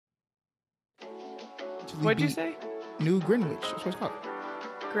What'd you say? New Greenwich. That's what it's called.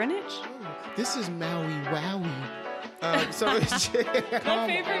 Greenwich? This is Maui Wowie. So it's My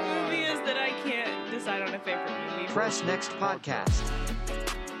favorite movie is that I can't decide on a favorite movie. Press Next Podcast.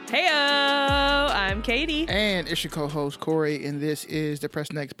 Heyo, I'm Katie. And it's your co-host Corey, and this is the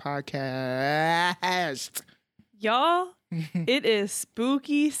Press Next Podcast. Y'all, it is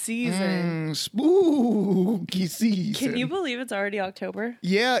spooky season. Spooky season. Can you believe it's already October?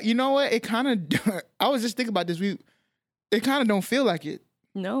 Yeah, you know what? It kind of. I was just thinking about this. It kind of don't feel like it.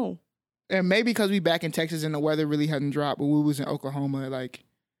 No. And maybe because we back in Texas and the weather really hadn't dropped, but we was in Oklahoma, like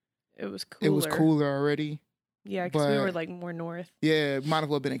It was cooler. it was cooler already. Yeah, because we but- were like more north. Yeah, it might as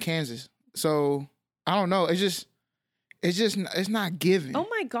well have been in Kansas. So I don't know. It's not giving. Oh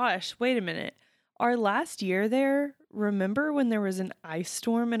my gosh, wait a minute. Our last year there, remember when there was an ice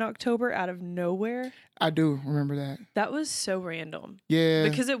storm in October out of nowhere? I do remember that. That was so random. Yeah,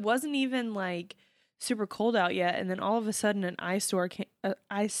 Because it wasn't even like super cold out yet, and then all of a sudden an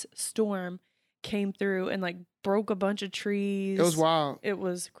ice storm came through and like broke a bunch of trees. it was wild. It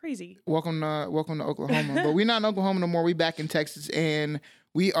was crazy. Welcome to Oklahoma. But we're not in Oklahoma no more. We back in Texas, and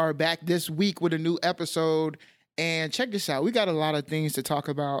we are back this week with a new episode. And check this out. We got a lot of things to talk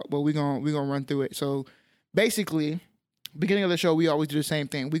about, but we're gonna run through it. So basically, beginning of the show, we always do the same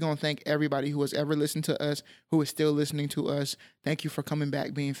thing. We're gonna thank everybody who has ever listened to us, who is still listening to us. Thank you for coming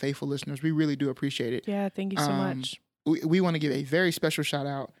back, being faithful listeners. We really do appreciate it. Yeah, thank you so much. We want to give a very special shout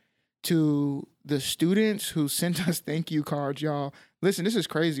out to the students who sent us thank you cards, y'all. Listen, this is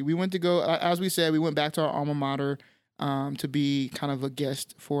crazy. We went to go, as we said, we went back to our alma mater to be kind of a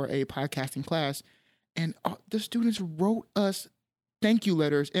guest for a podcasting class. And the students wrote us thank you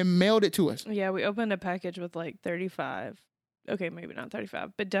letters and mailed it to us. Yeah, we opened a package with like 35. Okay, maybe not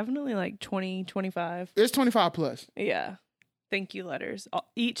 35, but definitely like 20, 25. It's 25 plus. Yeah. Thank you letters,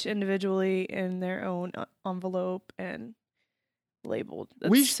 each individually in their own envelope and labeled.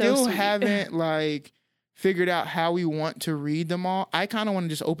 That's We so still sweet. haven't like figured out how we want to read them all. I kind of want to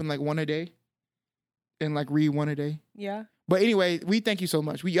just open like one a day and like read one a day. Yeah. But anyway, we thank you so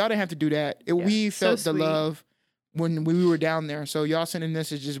much. Y'all didn't have to do that. We so felt the sweet. love when we were down there. So y'all sending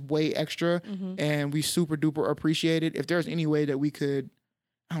this is just way extra, Mm-hmm. and we super duper appreciate it. If there's any way that we could,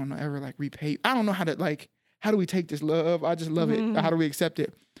 I don't know, ever like repay. I don't know how to like. How do we take this love? I just love Mhm. it. How do we accept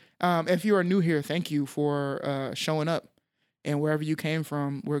it? If you are new here, thank you for showing up, and wherever you came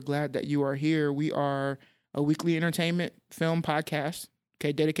from, we're glad that you are here. We are a weekly entertainment film podcast,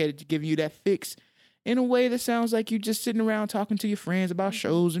 okay, dedicated to giving you that fix in a way that sounds like you're just sitting around talking to your friends about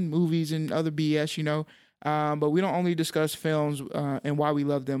shows and movies and other BS, you know. But we don't only discuss films and why we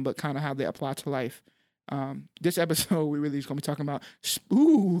love them, but kind of how they apply to life. This episode, we really is going to be talking about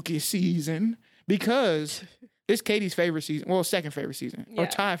spooky season because it's Katie's favorite season. Well, second favorite season, or Yeah.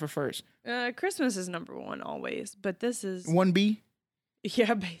 tied for first. Christmas is number one always, but this is 1B.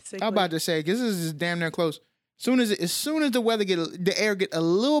 yeah, basically. I'm about to say, because this is damn near close. As soon as the air get a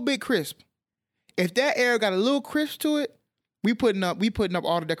little bit crisp, if that air got a little crisp to it, we putting up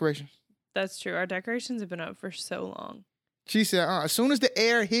all the decorations. That's true. Our decorations have been up for so long. She said, as soon as the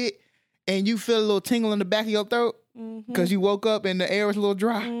air hit and you feel a little tingle in the back of your throat Mm-hmm. because you woke up and the air was a little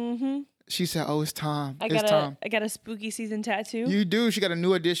dry, Mm-hmm. she said, oh, it's time. I It's time. got a spooky season tattoo. You do. She got a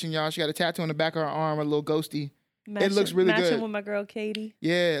new addition, y'all. She got a tattoo on the back of her arm, a little ghosty. looks really matching good. with my girl Katie.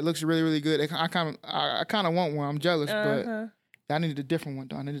 Yeah, it looks really, really good. I kind of want one. I'm jealous, Uh-huh. but I need a different one,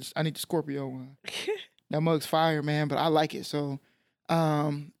 though. I need the Scorpio one. That mug's fire, man, but I like it. So,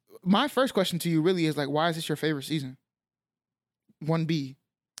 my first question to you really is like, why is this your favorite season? 1B.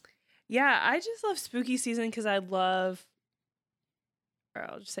 Yeah, I just love spooky season because I'll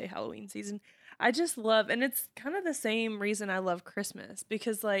just say Halloween season. I just love, and it's kind of the same reason I love Christmas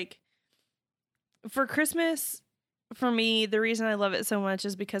because, like, for Christmas, for me, the reason I love it so much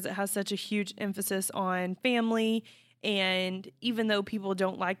is because it has such a huge emphasis on family. And even though people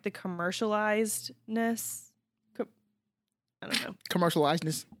don't like the commercializedness, I don't know.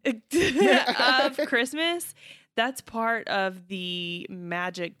 Commercializedness. Of Christmas, that's part of the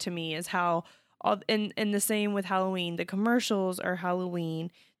magic to me is how and the same with Halloween. The commercials are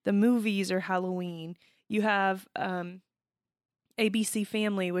Halloween. The movies are Halloween. You have ABC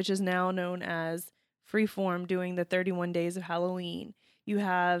Family, which is now known as Freeform, doing the 31 Days of Halloween. You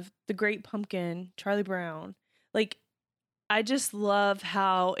have The Great Pumpkin, Charlie Brown. Like, I just love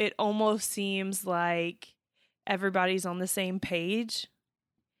how it almost seems like everybody's on the same page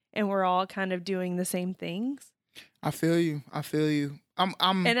and we're all kind of doing the same things. I feel you. I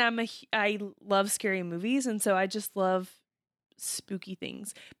love scary movies, and so I just love spooky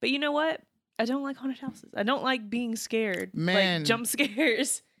things. But you know what? I don't like haunted houses. I don't like being scared. Man. Like jump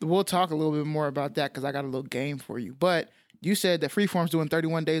scares. We'll talk a little bit more about that because I got a little game for you. But you said that Freeform's doing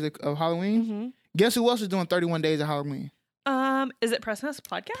 31 days of Halloween. Mm-hmm. Guess who else is doing 31 days of Halloween? Is it Press Next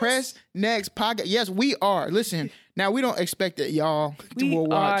Podcast? Press Next Podcast. Yes, we are. Listen, now we don't expect that y'all will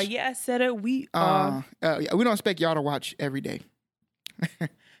watch. Yeah, I said it. We are. We don't expect y'all to watch every day.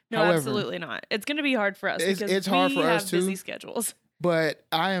 No, However, absolutely not. It's going to be hard for us because it's hard for us have too. busy schedules. But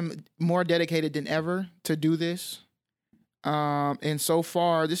I am more dedicated than ever to do this. And so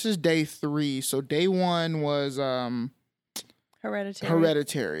far, this is day 3. So day 1 was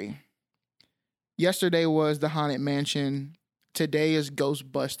Hereditary. Yesterday was The Haunted Mansion. Today is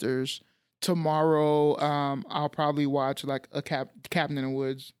Ghostbusters. Tomorrow, I'll probably watch like a Cabin in the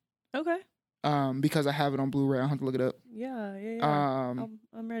Woods. Okay. Because I have it on Blu-ray. I'll have to look it up. Yeah. I'm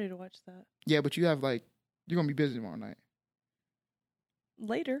ready to watch that. Yeah, but you have you're gonna be busy tomorrow night.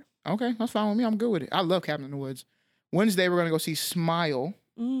 Later. Okay, that's fine with me. I'm good with it. I love Cabin in the Woods. Wednesday, we're gonna go see Smile.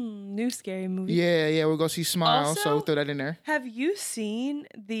 New scary movie. Yeah, we'll go see Smile. Also, so throw that in there. Have you seen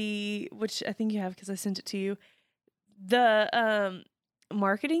which I think you have because I sent it to you, the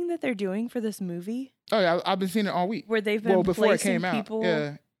marketing that they're doing for this movie? Oh yeah, I've been seeing it all week. Where they've been before it placing came out.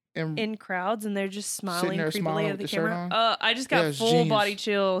 people in crowds and they're just smiling creepily at the camera. I just got full body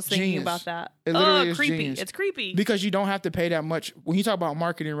chills thinking about that. It literally is creepy. genius. It's creepy. Because you don't have to pay that much. When you talk about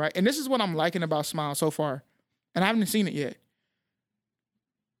marketing, right? And this is what I'm liking about Smile so far. And I haven't seen it yet.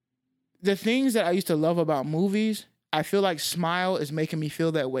 The things that I used to love about movies, I feel like Smile is making me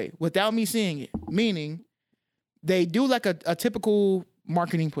feel that way without me seeing it. Meaning, they do like a typical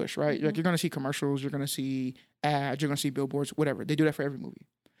marketing push, right? Mm-hmm. Like you're going to see commercials, you're going to see ads, you're going to see billboards, whatever. They do that for every movie.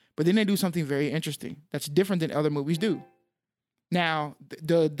 But then they do something very interesting that's different than other movies do. Now,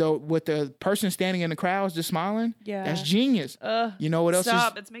 with the person standing in the crowds just smiling, that's genius. You know what else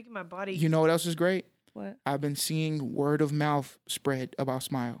Stop, it's making my body. You know what else is great? What? I've been seeing word of mouth spread about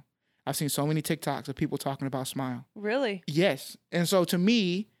Smile. I've seen so many TikToks of people talking about Smile. Really? Yes. And so to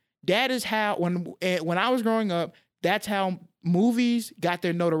me, that is how, when I was growing up, that's how movies got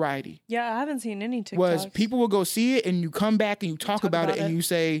their notoriety. Yeah, I haven't seen any TikToks. Was people will go see it and you come back and you talk about it and you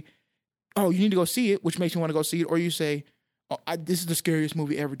say, oh, you need to go see it, which makes you want to go see it. Or you say, oh, this is the scariest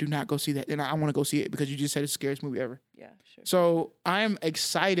movie ever. Do not go see that. And I want to go see it because you just said it's the scariest movie ever. Yeah, sure. So I'm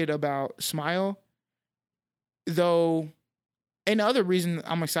excited about Smile, though. And the other reason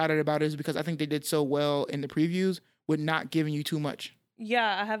I'm excited about it is because I think they did so well in the previews with not giving you too much.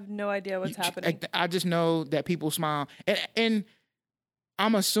 Yeah, I have no idea what's happening. I just know that people smile, and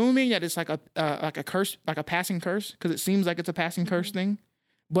I'm assuming that it's like a curse, like a passing curse, because it seems like it's a passing curse thing.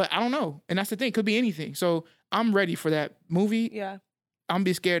 But I don't know, and that's the thing; it could be anything. So I'm ready for that movie. Yeah, I'm gonna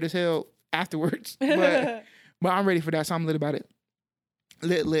be scared as hell afterwards, but I'm ready for that. So I'm lit about it.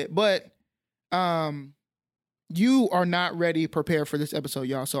 Lit. But you are not ready, prepared for this episode,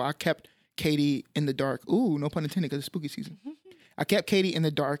 y'all. So I kept Katie in the dark. Ooh, no pun intended, because it's spooky season. I kept Katie in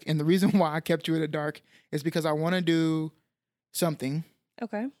the dark, and the reason why I kept you in the dark is because I want to do something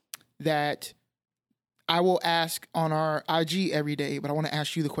that I will ask on our IG every day, but I want to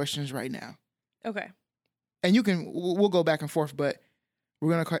ask you the questions right now. Okay. And we'll go back and forth, but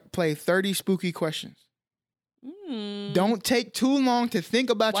we're going to play 30 spooky questions. Don't take too long to think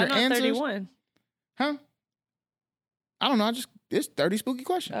about your answers. 31? Huh? I don't know. It's 30 spooky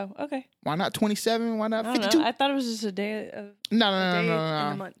questions. Oh, okay. Why not 27? Why not 52? I don't know. I thought it was just a day of No. in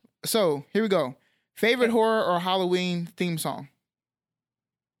the month. So here we go. Favorite horror or Halloween theme song?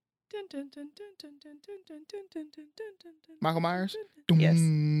 Michael Myers? Yes.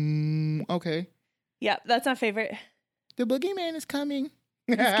 Okay. Yeah, that's my favorite. The boogeyman is coming.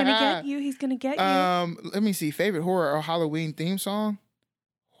 He's gonna get you. He's gonna get you. Let me see. Favorite horror or Halloween theme song?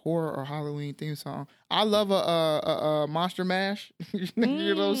 Horror or Halloween theme song. I love a Monster Mash. You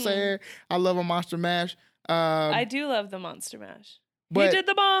know what I'm saying? I love a Monster Mash. I do love the Monster Mash. He did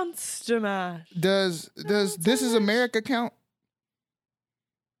the Monster Mash. Does This Is America count?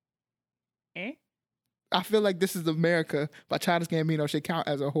 I feel like This Is America by Childish Gambino should count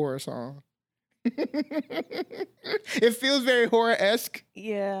as a horror song. It feels very horror-esque.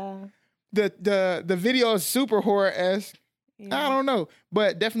 Yeah. The video is super horror-esque. Yeah. I don't know,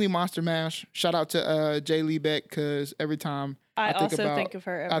 but definitely Monster Mash. Shout out to Jay Lee Beck, because every time I think of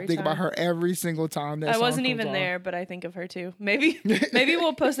her every time. I think about her every single time. That I wasn't even there, but I think of her too. Maybe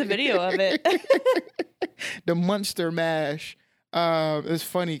we'll post a video of it. The Monster Mash. It's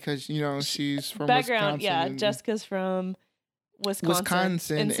funny because she's from background. Wisconsin. Yeah, Jessica's from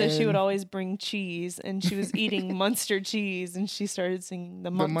Wisconsin, and so she would always bring cheese, and she was eating Munster cheese, and she started singing the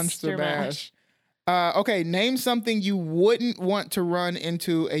Monster Mash. Okay, name something you wouldn't want to run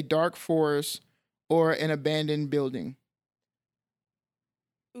into a dark forest or an abandoned building.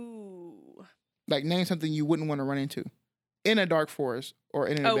 Ooh. Like, name something you wouldn't want to run into in a dark forest or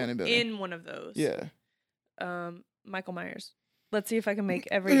in an abandoned building. In one of those. Yeah. Michael Myers. Let's see if I can make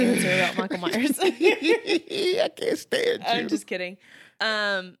every answer about Michael Myers. I can't stand you. I'm just kidding.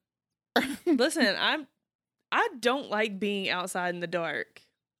 Listen, I don't like being outside in the dark.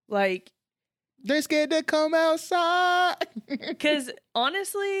 Like, they're scared to come outside. because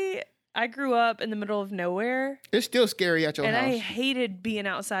honestly, I grew up in the middle of nowhere. It's still scary at your and house. I hated being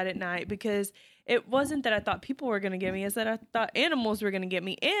outside at night because it wasn't that I thought people were going to get me. It's that I thought animals were going to get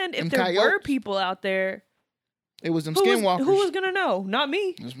me. And if Them there were coyotes. people out there, It was them who skinwalkers. was going to know? Not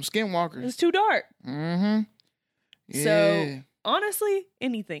me. It was some skinwalkers. It's too dark. Mm-hmm. Yeah. So, honestly,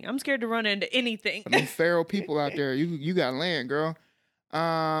 anything. I'm scared to run into anything. Them feral people out there. You got land, girl.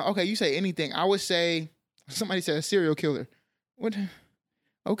 Okay, you say anything. I would say somebody said a serial killer. What?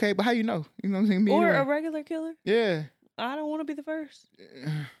 Okay, but how you know? You know what I'm saying? Or a regular killer. Yeah. I don't want to be the first.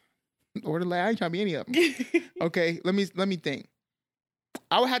 Or the last. I ain't trying to be any of them. Okay, let me think.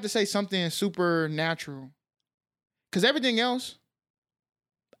 I would have to say something supernatural. Because everything else,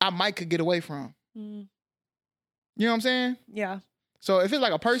 I might could get away from. Mm, You know what I'm saying? yeah. So if it's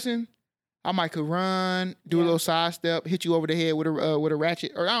like a person, I might could run, do a Yeah. little side step, hit you over the head with a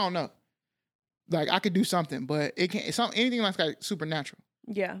ratchet, or I don't know. Like I could do something, but it can't. Anything like supernatural.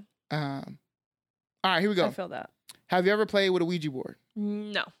 Yeah. All right, here we go. I feel that. Have you ever played with a Ouija board?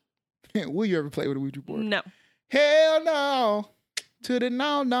 No. Will you ever play with a Ouija board? No. Hell no. To the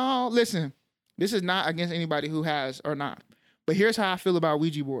no. Listen, this is not against anybody who has or not. But here's how I feel about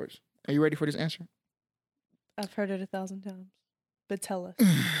Ouija boards. Are you ready for this answer? I've heard it 1,000 times. But tell us.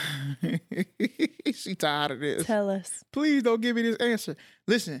 She tired of this. Tell us. Please don't give me this answer.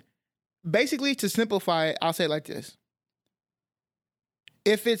 Listen, basically to simplify it, I'll say it like this.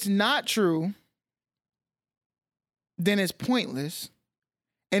 If it's not true, then it's pointless.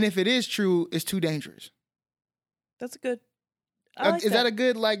 And if it is true, it's too dangerous. That's good. I like Is that a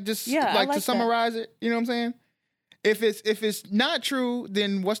good like I to like that. summarize it? You know what I'm saying? If it's not true,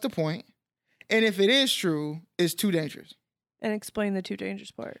 then what's the point? And if it is true, it's too dangerous. And explain the too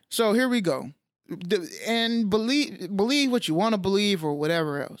dangerous part. So here we go. And believe what you want to believe or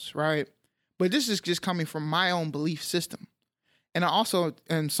whatever else, right? But this is just coming from my own belief system. And I also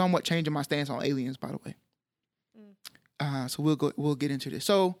am somewhat changing my stance on aliens, by the way. So we'll get into this.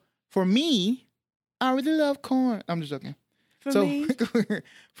 So for me, I really love corn. I'm just joking.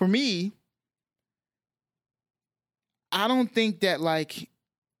 For me, I don't think that like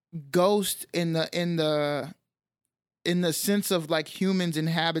ghosts in the sense of like humans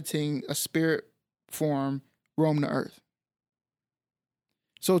inhabiting a spirit form roam the earth.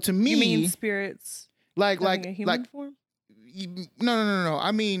 So to me, You mean spirits having a human form? No.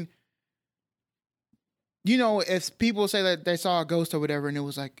 I mean, you know, if people say that they saw a ghost or whatever, and it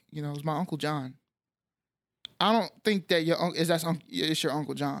was like, you know, it was my Uncle John. I don't think that it's your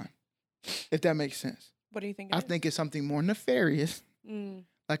Uncle John, if that makes sense. What do you think? I think it's something more nefarious, Mm.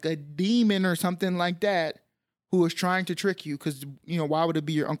 like a demon or something like that, who is trying to trick you. Because, you know, why would it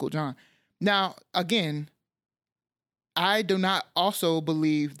be your Uncle John? Now, again, I do not also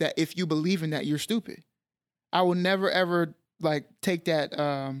believe that if you believe in that, you're stupid. I will never, ever, like, take that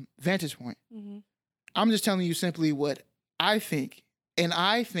vantage point. Mm-hmm. I'm just telling you simply what I think. And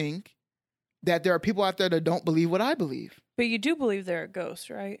I think that there are people out there that don't believe what I believe. But you do believe they're a ghost,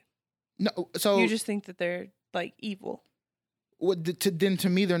 right? No, so You just think that they're like evil. then to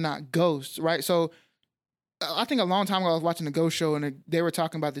me they're not ghosts, right? So I think a long time ago I was watching a ghost show and they were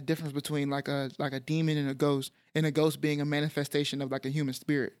talking about the difference between like a demon and a ghost being a manifestation of like a human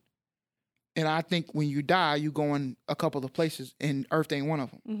spirit. And I think when you die, you go in a couple of places, and Earth ain't one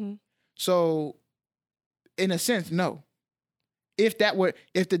of them. Mm-hmm. So, in a sense, no. If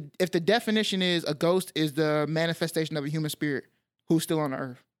the definition is a ghost is the manifestation of a human spirit who's still on the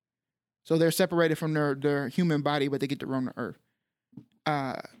earth, so they're separated from their human body, but they get to roam the earth.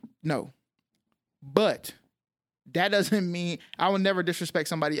 No, but that doesn't mean I will never disrespect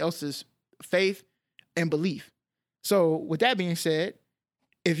somebody else's faith and belief. So, with that being said,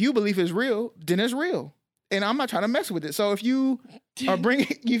 if you believe it's real, then it's real, and I'm not trying to mess with it. So, if you are bringing,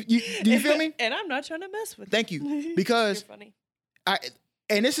 do you feel me? And I'm not trying to mess with. Thank you, because You're funny.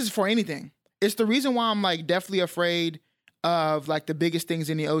 And this is for anything. It's the reason why I'm like definitely afraid of like the biggest things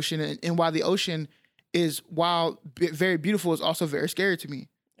in the ocean, and why the ocean is, while very beautiful, is also very scary to me.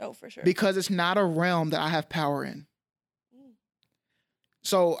 Oh, for sure. Because it's not a realm that I have power in.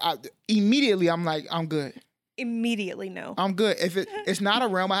 So immediately I'm like, I'm good. immediately no. I'm good. If it's not a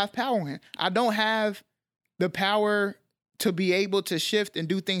realm I have power in. I don't have the power to be able to shift and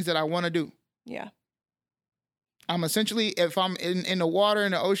do things that I want to do. Yeah. I'm essentially, if I'm in the water,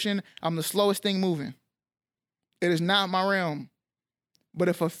 in the ocean, I'm the slowest thing moving. It is not my realm. But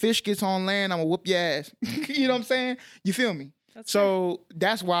if a fish gets on land, I'm going to whoop your ass. You know what I'm saying? You feel me?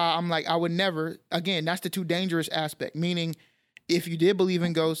 That's why I'm like, I would never, again, that's the too dangerous aspect. Meaning, if you did believe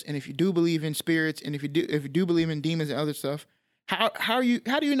in ghosts, and if you do believe in spirits, and if you do believe in demons and other stuff, how do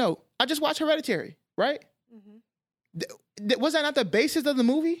you know? I just watched Hereditary, right? Mm-hmm. Was that not the basis of the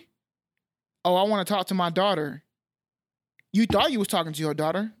movie? Oh, I want to talk to my daughter. You thought you was talking to your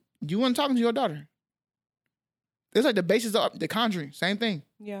daughter. You weren't talking to your daughter. It's like the basis of The Conjuring. Same thing.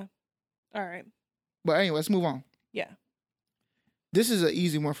 Yeah. All right. But anyway, let's move on. Yeah. This is an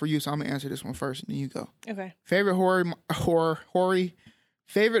easy one for you, so I'm gonna answer this one first, and then you go. Okay. Favorite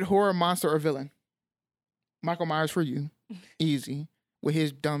favorite horror monster or villain? Michael Myers for you. Easy. With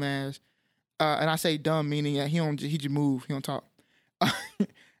his dumb ass. And I say dumb meaning that he just move. He don't talk.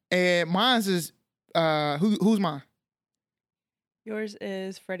 And mine's is who's mine? Yours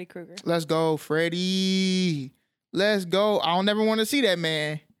is Freddy Krueger. Let's go, Freddy. Let's go. I don't ever want to see that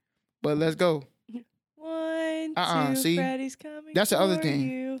man, but let's go. 1, 2, see, Freddy's coming. that's the other for thing.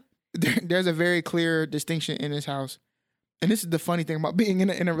 You. There's a very clear distinction in this house, and this is the funny thing about being in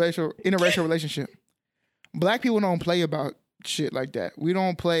an interracial relationship. Black people don't play about shit like that. We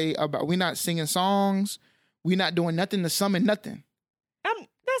don't play about. We're not singing songs. We're not doing nothing to summon nothing.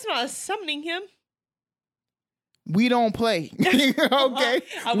 That's not summoning him. We don't play. Okay?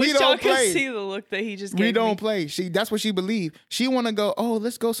 I wish y'all could see the look that he just gave me. We don't play. That's what she believed. She want to go, oh,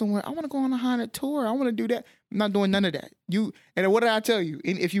 let's go somewhere. I want to go on a haunted tour. I want to do that. I'm not doing none of that. And what did I tell you?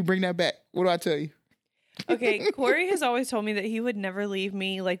 And if you bring that back, what do I tell you? Okay, Corey has always told me that he would never leave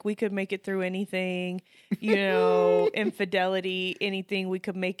me. Like, we could make it through anything, infidelity, anything, we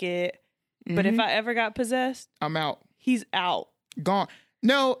could make it. Mm-hmm. But if I ever got possessed, I'm out. He's out. Gone.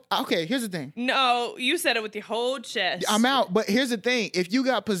 No, okay, here's the thing. No, you said it with your whole chest. I'm out, but here's the thing. If you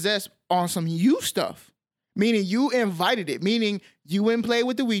got possessed on some you stuff, meaning you invited it, meaning you went and played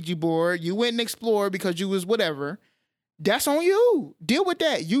with the Ouija board, you went and explored because you was whatever, that's on you. Deal with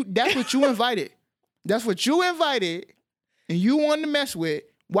that. That's what you invited. That's what you invited, and you wanted to mess with.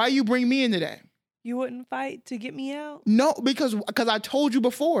 Why you bring me into that? You wouldn't fight to get me out? No, because I told you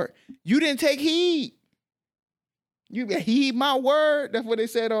before. You didn't take heed. You heed my word. That's what they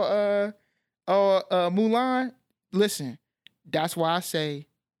said on Mulan. Listen, that's why I say,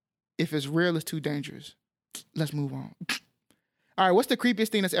 if it's real, it's too dangerous. Let's move on. All right, what's the creepiest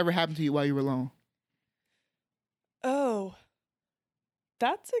thing that's ever happened to you while you were alone? Oh,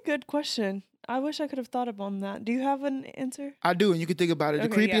 that's a good question. I wish I could have thought upon that. Do you have an answer? I do, and you can think about it. Okay,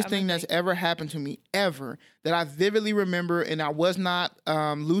 the creepiest thing that's ever happened to me, ever, that I vividly remember, and I was not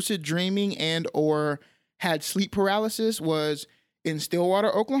lucid dreaming and or had sleep paralysis, was in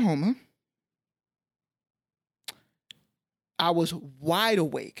Stillwater, Oklahoma. I was wide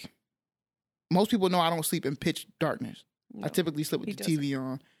awake. Most people know I don't sleep in pitch darkness. No, I typically sleep with the TV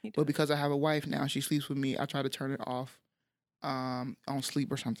on. But because I have a wife now, she sleeps with me. I try to turn it off on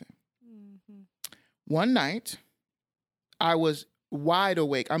sleep or something. Mm-hmm. One night, I was wide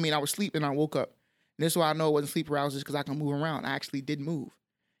awake. I mean, I was sleeping and I woke up. And this is why I know it wasn't sleep paralysis, because I can move around. I actually did move.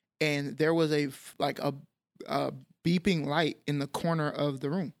 And there was a beeping light in the corner of the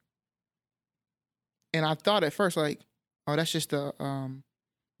room. And I thought at first, like, oh, that's just the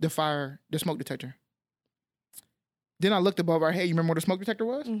smoke detector. Then I looked above our head. You remember where the smoke detector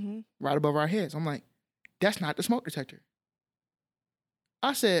was? Mm-hmm. Right above our heads. I'm like, that's not the smoke detector.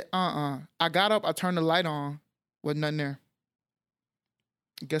 I said, I got up, I turned the light on, wasn't nothing there.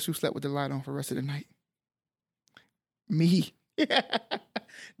 Guess who slept with the light on for the rest of the night? Me.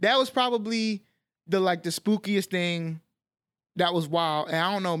 That was probably the spookiest thing. That was wild. And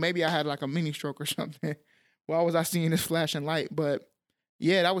I don't know, maybe I had like a mini stroke or something. Why was I seeing this flashing light? But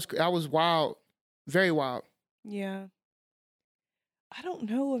yeah, that was wild. Very wild. Yeah. I don't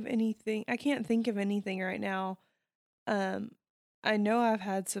know of anything. I can't think of anything right now. I know I've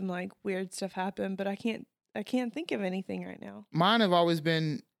had some like weird stuff happen, but I can't think of anything right now. Mine have always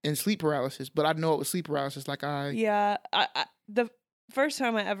been in sleep paralysis, but I know it was sleep paralysis. Yeah, the first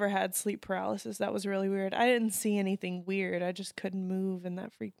time I ever had sleep paralysis, that was really weird. I didn't see anything weird. I just couldn't move, and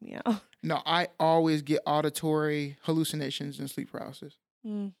that freaked me out. No, I always get auditory hallucinations in sleep paralysis.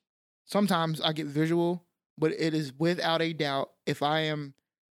 Mm. Sometimes I get visual, but it is without a doubt, if I am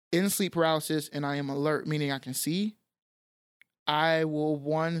in sleep paralysis and I am alert, meaning I can see, I will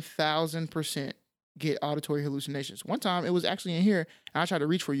 1,000% get auditory hallucinations. One time it was actually in here, and I tried to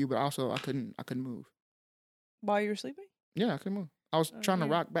reach for you, but also I couldn't move. While you were sleeping? Yeah, I couldn't move. I was trying to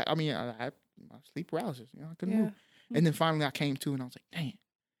yeah. rock back. I mean, I had my sleep paralysis. I couldn't Yeah. move. And then finally I came to and I was like, dang,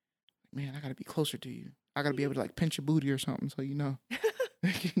 man, I got to be closer to you. I got to be able to like pinch your booty or something so you know.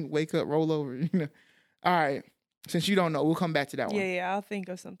 Wake up, roll over, you know. All right. Since you don't know, we'll come back to that one. Yeah, I'll think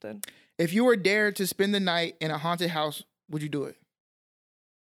of something. If you were dared to spend the night in a haunted house, would you do it?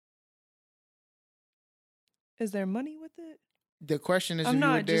 Is there money with it? The question is, I'm if you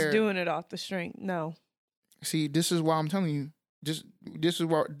were not just dared, doing it off the string. No. See, this is why I'm telling you. This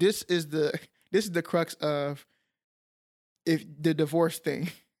is the crux of if the divorce thing.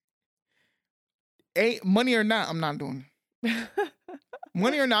 Ain't money or not, I'm not doing it.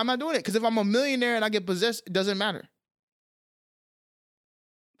 Money or not, I'm not doing it. Because if I'm a millionaire and I get possessed, it doesn't matter.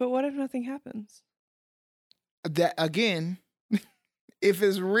 But what if nothing happens? That again, if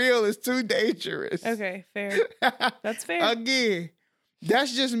it's real, it's too dangerous. Okay, fair. That's fair. Again,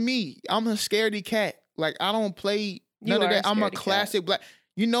 that's just me. I'm a scaredy cat. Like, I don't play none of that. I'm a classic black.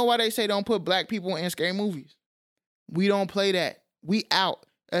 You know why they say don't put black people in scary movies? We don't play that. We out.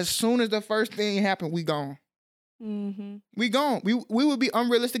 As soon as the first thing happened, we gone. Mm-hmm. We gone. We would be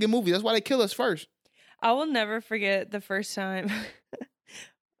unrealistic in movies. That's why they kill us first. I will never forget the first time.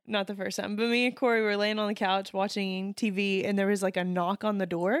 Not the first time, but me and Corey were laying on the couch watching TV, and there was like a knock on the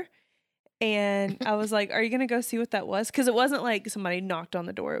door. And I was like, are you going to go see what that was? Because it wasn't like somebody knocked on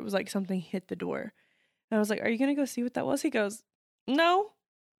the door. It was like something hit the door. And I was like, are you going to go see what that was? He goes, no.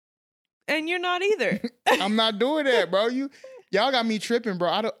 And you're not either. I'm not doing that, bro. Y'all got me tripping,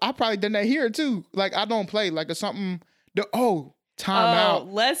 bro. I probably done that here too. Like, I don't play. Like, it's something. Time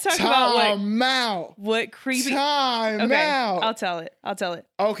out. Let's talk about what creepy. Time out. I'll tell it.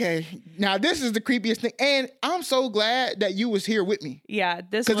 Okay. Now, this is the creepiest thing. And I'm so glad that you was here with me. Yeah.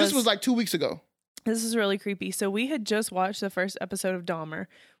 Because this was like 2 weeks ago. This is really creepy. So we had just watched the first episode of Dahmer.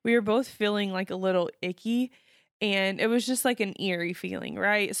 We were both feeling like a little icky. And it was just like an eerie feeling,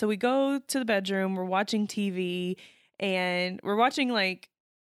 right? So we go to the bedroom. We're watching TV. And we're watching like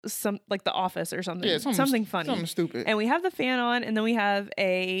some like The Office or something. Yeah, something funny. Something stupid. And we have the fan on, and then we have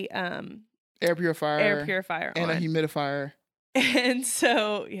a air purifier and and a humidifier. And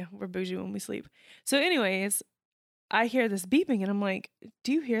so yeah, we're bougie when we sleep. So anyways, I hear this beeping and I'm like,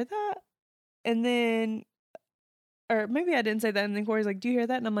 do you hear that? And then, or maybe I didn't say that, and then Corey's like, do you hear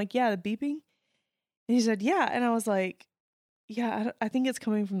that? And I'm like, yeah, the beeping. And he said, yeah. And I was like, yeah, I think it's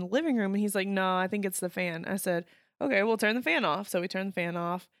coming from the living room. And he's like, no, I think it's the fan. I said, okay, we'll turn the fan off. So we turn the fan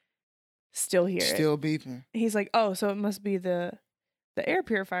off. Still hear it. Still beeping. He's like, oh, so it must be the air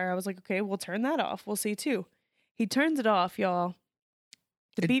purifier. I was like, okay, we'll turn that off. We'll see too. He turns it off, y'all.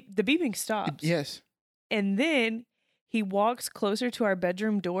 The beeping stops. Yes. And then he walks closer to our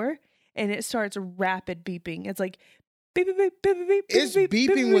bedroom door and it starts rapid beeping. It's like beep beep beep beep beep beep. It's beep,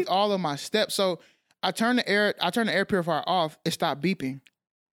 beeping beep, beep, with all of my steps. So I turned the air purifier off, it stopped beeping.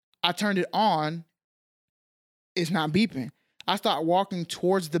 I turned it on, it's not beeping. I start walking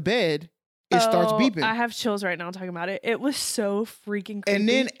towards the bed, it starts beeping. I have chills right now talking about it. It was so freaking creepy. And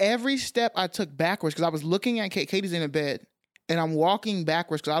then every step I took backwards, because I was looking at Katie's in the bed, and I'm walking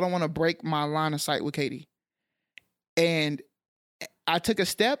backwards because I don't want to break my line of sight with Katie. And I took a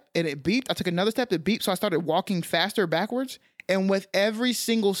step and it beeped. I took another step, it beeped. So I started walking faster backwards. And with every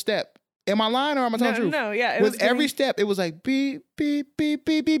single step, am I lying or am I telling the truth? No, yeah. With every step, it was like beep, beep, beep,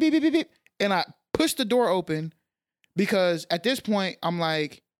 beep, beep, beep, beep, beep, beep. And I pushed the door open because at this point, I'm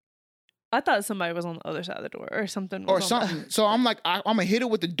like, I thought somebody was on the other side of the door or something. So I'm like, I'm going to hit it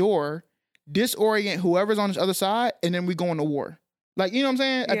with the door, disorient whoever's on this other side, and then we go into war. Like, you know what I'm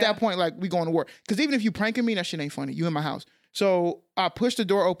saying? At that point, like, we going to war. Because even if you pranking me, that shit ain't funny. You in my house. So I pushed the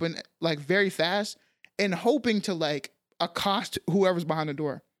door open, like, very fast and hoping to, like, accost whoever's behind the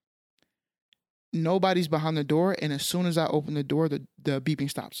door. Nobody's behind the door. And as soon as I open the door, the beeping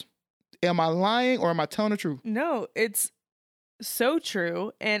stops. Am I lying or am I telling the truth? No, it's so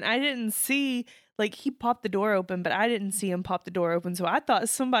true. And I didn't see, like, he popped the door open, but I didn't see him pop the door open. So I thought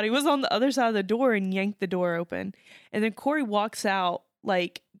somebody was on the other side of the door and yanked the door open. And then Corey walks out,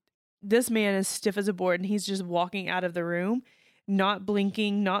 like, this man is stiff as a board and he's just walking out of the room, not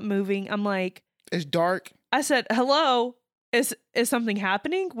blinking, not moving. I'm like, it's dark. I said, hello, is something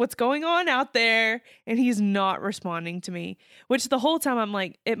happening? What's going on out there? And he's not responding to me, which the whole time I'm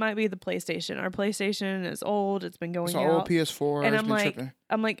like, it might be the PlayStation. Our PlayStation is old. It's been going out. It's an old PS4. And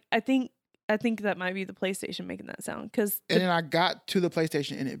I'm like, I think that might be the PlayStation making that sound. And then I got to the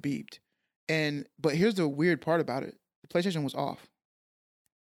PlayStation and it beeped. But here's the weird part about it. The PlayStation was off.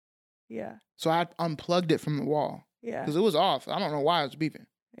 Yeah. So I unplugged it from the wall. Yeah. Because it was off. I don't know why it was beeping.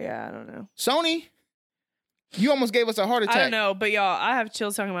 Yeah, I don't know. Sony, You almost gave us a heart attack. I don't know, but y'all, I have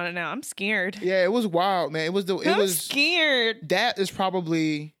chills talking about it now. I'm scared. Yeah, it was wild, man. I'm scared. That is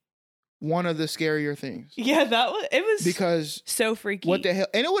probably one of the scarier things. Yeah, it was because so freaky. What the hell?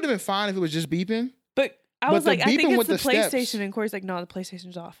 And it would have been fine if it was just beeping. But I was like, I think it's the PlayStation. Steps, and Corey's like, no, the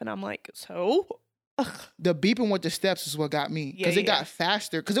PlayStation's off. And I'm like, so? The beeping with the steps is what got me. Because it got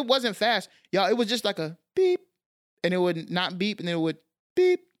faster. Because it wasn't fast. Y'all, it was just like a beep. And it would not beep. And then it would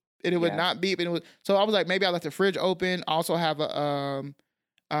beep. And it would not beep. And it would. So I was like, maybe I left the fridge open. I also have a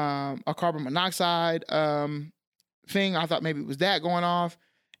carbon monoxide thing. I thought maybe it was that going off.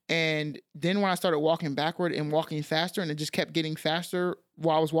 And then when I started walking backward and walking faster, and it just kept getting faster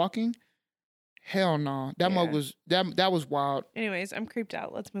while I was walking, hell no. That mug was that was wild. Anyways, I'm creeped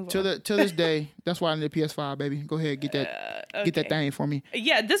out. Let's move on. To this day, that's why I need a PS5, baby. Go ahead, get that thing for me.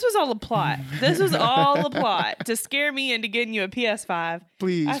 Yeah, this was all a plot. This was all a plot to scare me into getting you a PS5.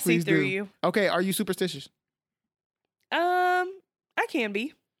 Please, I see through do. you. Okay, are you superstitious? I can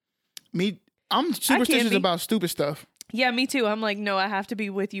be. I'm superstitious about stupid stuff. Yeah, me too. I'm like, no, I have to be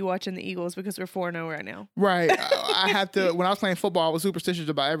with you watching the Eagles because we're 4-0 right now. Right. I have to. When I was playing football, I was superstitious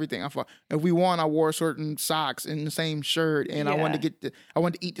about everything. I thought if we won, I wore certain socks and the same shirt, and I wanted to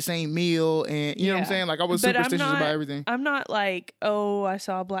eat the same meal, and you know what I'm saying. Like I was superstitious about everything. I'm not like, oh, I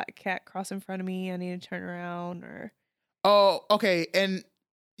saw a black cat cross in front of me, I need to turn around, or. Oh, okay, and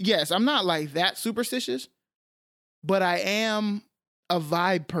yes, I'm not like that superstitious, but I am a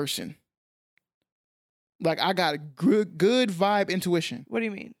vibe person. Like I got a good vibe intuition. What do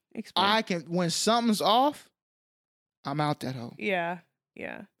you mean? Explain. When something's off, I'm out that hole. Yeah.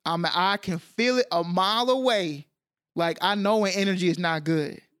 I can feel it a mile away. Like I know when energy is not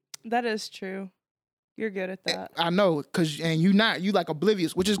good. That is true. You're good at that. I know, you like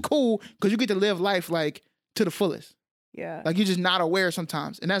oblivious, which is cool because you get to live life like to the fullest. Yeah. Like you're just not aware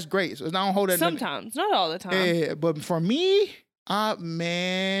sometimes, and that's great. So I don't hold that. Sometimes, not all the time. Yeah, but for me,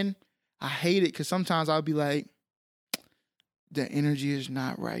 man. I hate it because sometimes I'll be like, the energy is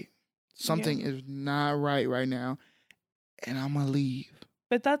not right. Something is not right now. And I'm going to leave.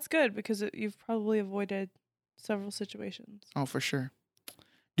 But that's good because you've probably avoided several situations. Oh, for sure.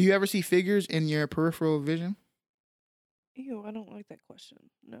 Do you ever see figures in your peripheral vision? Ew, I don't like that question.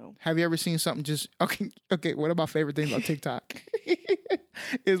 No. Have you ever seen something just... Okay, one of my favorite things about TikTok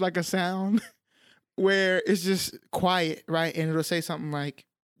is like a sound where it's just quiet, right? And it'll say something like,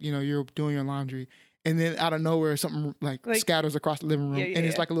 you're doing your laundry, and then out of nowhere, something like scatters across the living room, and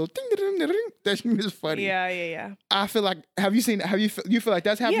it's like a little ding, ding, ding, ding. That is funny. Yeah. I feel like, you feel like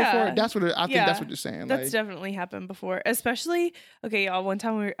that's happened before? That's what I think that's what you're saying. That's definitely happened before. Especially, okay, y'all, one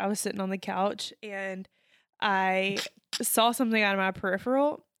time I was sitting on the couch, and I saw something out of my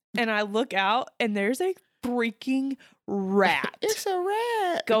peripheral, and I look out, and there's a freaking rat. It's a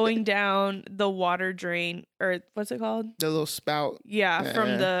rat going down the water drain, or what's it called? The little spout. Yeah,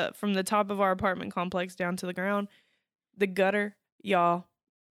 from the top of our apartment complex down to the ground. The gutter, y'all.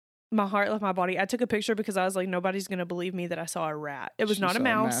 My heart left my body. I took a picture because I was like, nobody's gonna believe me that I saw a rat. It was not a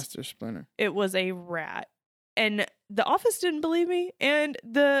mouse. Master Splinter. It was a rat. And the office didn't believe me. And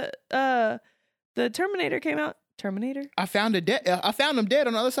the Terminator came out. Terminator? I found him dead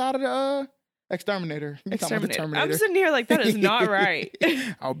on the other side of the Exterminator. I'm sitting here like, that is not right.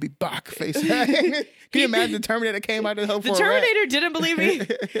 I'll be back face. Can you imagine the Terminator came out of the hell for the Terminator didn't believe me.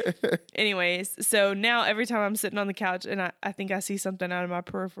 Anyways, so now every time I'm sitting on the couch and I think I see something out of my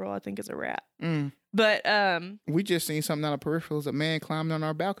peripheral, I think it's a rat. But we just seen something out of peripherals. A man climbed on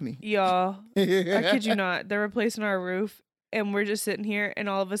our balcony. Y'all, I kid you not. They're replacing our roof, and we're just sitting here, and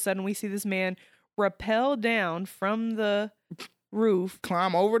all of a sudden we see this man rappel down from the roof,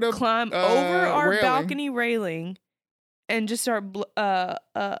 climb over our railing. balcony railing, and just start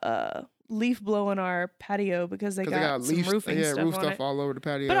leaf blowing our patio because they got some roofing stuff all over the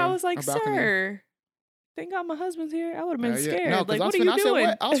patio. But I was like, sir, thank God my husband's here. I would have been scared. No, like, what are you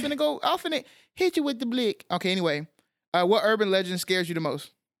doing? I was finna hit you with the blick. Okay, anyway, what urban legend scares you the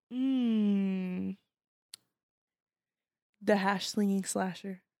most? The hash slinging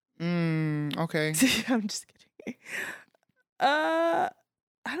slasher. Okay. I'm just kidding. I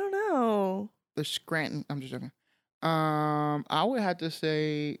don't know. The Scranton. I'm just joking. I would have to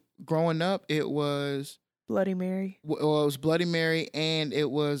say, growing up, it was Bloody Mary. Well, it was Bloody Mary, and it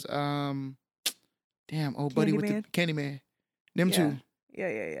was buddy with the Candyman. Them two.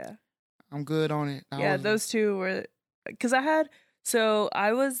 Yeah. I'm good on it. Those two were, because I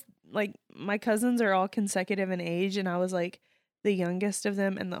was like, my cousins are all consecutive in age, and I was like the youngest of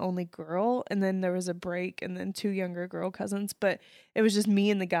them and the only girl, and then there was a break and then two younger girl cousins, but it was just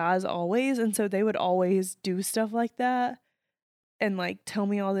me and the guys always, and so they would always do stuff like that and like tell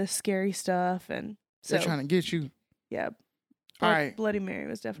me all this scary stuff, and So They're trying to get you. yeah. All right. Bloody Mary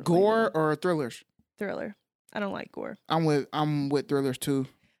was definitely Gore the one. or thrillers? Thriller. I don't like gore. I'm with thrillers too.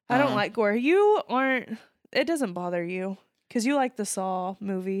 I don't like gore. You aren't. It doesn't bother you because you like the Saw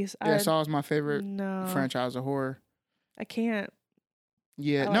movies. Yeah, Saw is my favorite No, franchise of horror. I can't.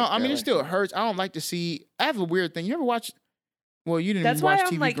 Yeah, I no, like I mean it thriller. still hurts. I don't like to see. I have a weird thing. You ever watch? Well, you didn't That's watch why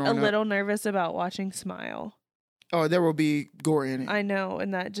TV I'm like a growing up. little nervous about watching Smile. Oh, there will be gore in it. I know,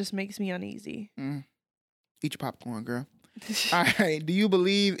 and that just makes me uneasy. Eat your popcorn, girl. All right. Do you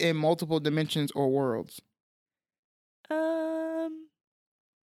believe in multiple dimensions or worlds?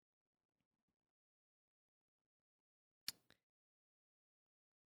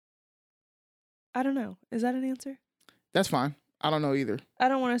 I don't know. Is that an answer? That's fine. I don't know either. I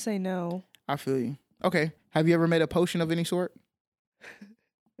don't want to say no. I feel you. Okay. Have you ever made a potion of any sort?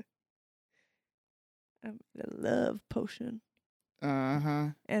 I love potion, Uh-huh.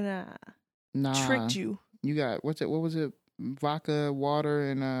 and Nah. tricked you. You got what was it? Vodka,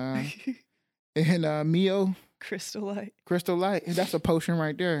 water, and Mio Crystal Light. Crystal Light. That's a potion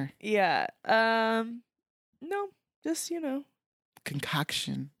right there. Yeah. No, just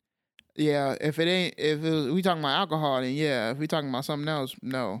Concoction. Yeah. If we talking about alcohol, then yeah. If we talking about something else,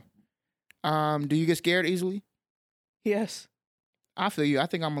 no. Do you get scared easily? Yes. I feel you. I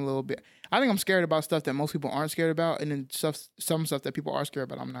think I'm a little bit. I think I'm scared about stuff that most people aren't scared about, and then some stuff that people are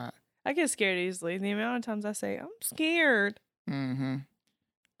scared about, I'm not. I get scared easily. The amount of times I say I'm scared. Mm-hmm.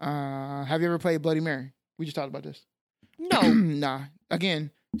 Have you ever played Bloody Mary? We just talked about this. No. Nah.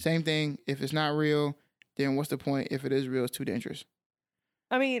 Again, same thing. If it's not real, then what's the point? If it is real, it's too dangerous.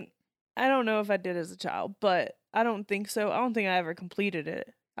 I mean, I don't know if I did as a child, but I don't think so. I don't think I ever completed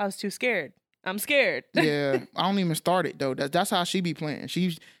it. I was too scared. I'm scared. Yeah, I don't even start it though. That's how she be playing.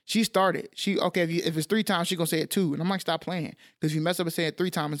 She started. If it's 3 times, she gonna say it 2, and I'm like, stop playing. Because if you mess up and say it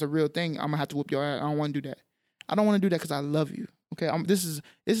 3 times, it's a real thing. I'm gonna have to whoop your ass. I don't want to do that. I don't want to do that because I love you. Okay, this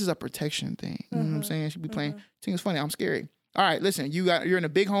is a protection thing. You know what I'm saying? She be playing. I think it's funny. I'm scary. All right, listen. You're in a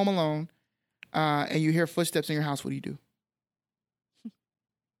big home alone, and you hear footsteps in your house. What do you do?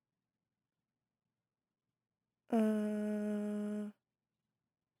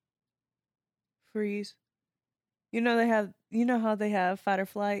 Freeze. You know how they have fight or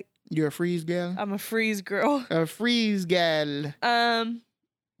flight? You're a freeze gal. I'm a freeze girl. A freeze gal. No,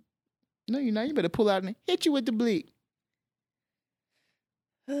 you're not. You better pull out and hit you with the bleak.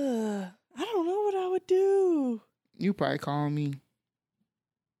 I don't know what I would do. You probably call me.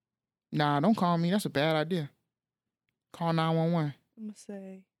 Nah, don't call me. That's a bad idea. Call 911. I'm gonna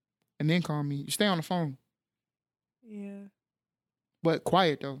say. And then call me. You stay on the phone. Yeah. But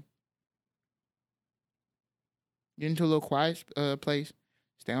quiet though. Get into a little quiet place.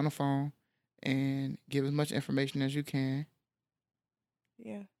 Stay on the phone and give as much information as you can.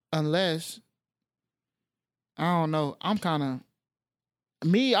 Yeah. Unless, I don't know. I'm kind of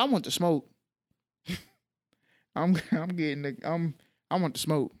me. I want to smoke. I want to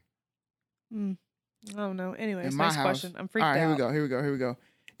smoke. I don't know. Anyways, In my next house. question. I'm freaked All right, out. Here we go.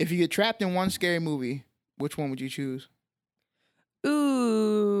 If you get trapped in one scary movie, which one would you choose?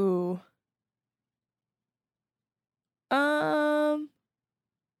 Ooh.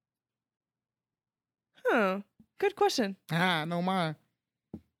 Good question. No mine.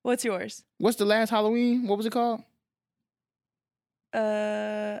 What's yours? What's the last Halloween? What was it called?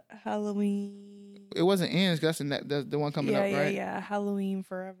 Halloween. It wasn't Ends. That's the one coming up, right? Yeah. Halloween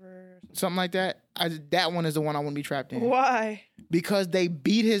Forever. Something like that. That one is the one I want to be trapped in. Why? Because they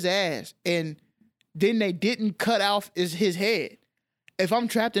beat his ass and then they didn't cut off his head. If I'm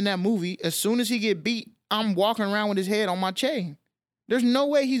trapped in that movie, as soon as he get beat, I'm walking around with his head on my chain. There's no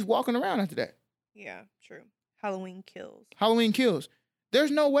way he's walking around after that. Yeah, true. Halloween Kills. Halloween Kills.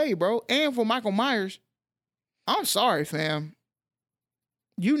 There's no way, bro. And for Michael Myers, I'm sorry, fam.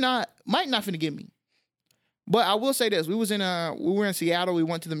 You might not finna get me. But I will say this. We were in Seattle. We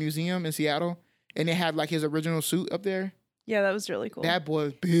went to the museum in Seattle and they had like his original suit up there. Yeah, that was really cool. That boy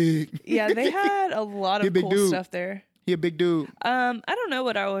was big. Yeah, they had a lot of cool stuff there. He a big dude. I don't know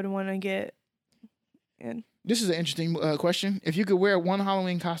what I would want to get in. This is an interesting question. If you could wear one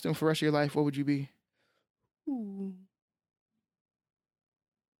Halloween costume for the rest of your life, what would you be? Ooh.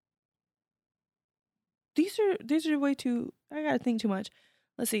 These are way too. I gotta think too much.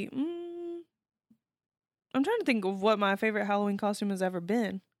 Let's see. I'm trying to think of what my favorite Halloween costume has ever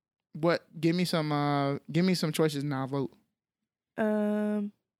been. What? Give me some choices and I'll vote. A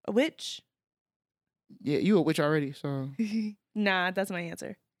witch. Yeah, you a witch already, so. Nah, that's my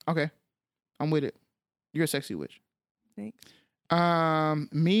answer. Okay, I'm with it. You're a sexy witch. Thanks.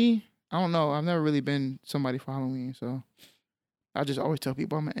 Me, I don't know. I've never really been somebody for Halloween, so I just always tell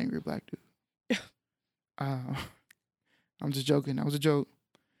people I'm an angry black dude. I'm just joking. That was a joke.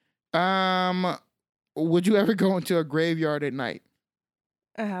 Would you ever go into a graveyard at night?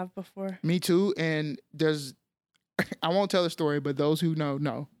 I have before. Me too. And there's, I won't tell the story, but those who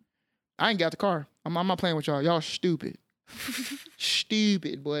know. I ain't got the car. I'm not playing with y'all. Y'all stupid.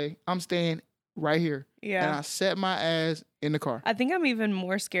 Stupid, boy. I'm staying right here. Yeah. And I set my ass in the car. I think I'm even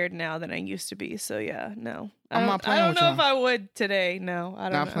more scared now than I used to be. So yeah, no. I'm not playing I don't with know y'all. if I would today. No, I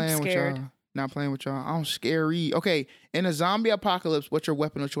don't Not know. playing I'm with scared. y'all. Not playing with y'all. I'm scary. Okay. In a zombie apocalypse, what's your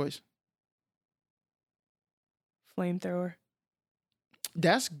weapon of choice? Flamethrower.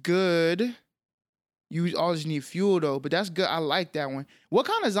 That's good. You always need fuel though, but that's good. I like that one. What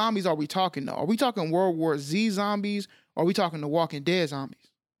kind of zombies are we talking though? Are we talking World War Z zombies or are we talking the Walking Dead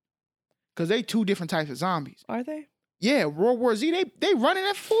zombies? Because they two different types of zombies. Are they? Yeah, World War Z, they running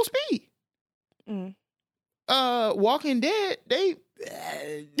at full speed. Mm. Walking Dead,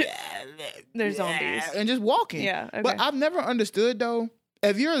 They're zombies. And just walking. Yeah. Okay. But I've never understood though,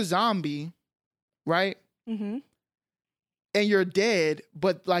 if you're a zombie, right? Mm-hmm. And you're dead,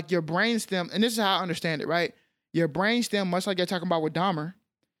 but like your brainstem, and this is how I understand it, right? Your brainstem, much like you're talking about with Dahmer,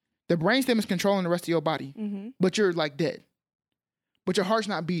 the brainstem is controlling the rest of your body, Mm-hmm. but you're like dead. But your heart's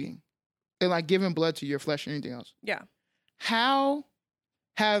not beating and like giving blood to your flesh or anything else. Yeah. How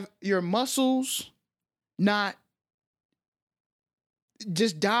have your muscles not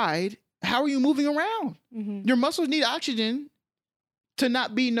just died? How are you moving around? Mm-hmm. Your muscles need oxygen to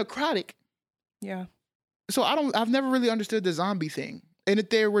not be necrotic. Yeah. So I've never really understood the zombie thing. And if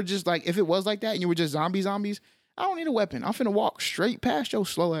they were just like, if it was like that and you were just zombies, I don't need a weapon. I'm finna walk straight past your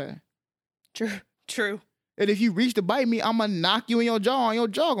slow ass. True. And if you reach to bite me, I'm gonna knock you in your jaw and your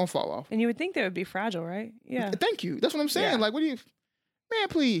jaw gonna fall off. And you would think they would be fragile, right? Yeah. Thank you. That's what I'm saying. Yeah. Like, what do you, man,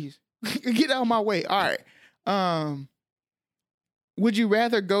 please get out of my way. All right. Would you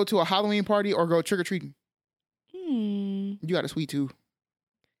rather go to a Halloween party or go trick-or-treating? You got a sweet tooth.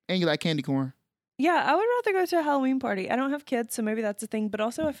 And you like candy corn. Yeah, I would rather go to a Halloween party. I don't have kids, so maybe that's the thing. But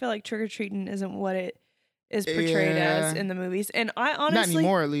also, I feel like trick-or-treating isn't what it is portrayed as in the movies. And I honestly... Not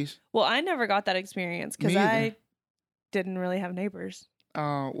anymore, at least. Well, I never got that experience because Me either. I didn't really have neighbors.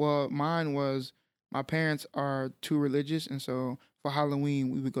 Well, mine was, my parents are too religious, and so for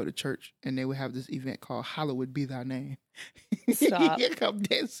Halloween, we would go to church, and they would have this event called Hallowed Be Thy Name. Stop. I'm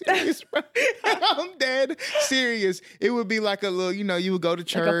dead serious, bro. I'm dead serious. It would be like a little, you would go to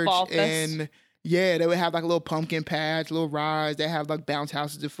church, fall fest. and yeah, they would have like a little pumpkin patch, little rides. They have like bounce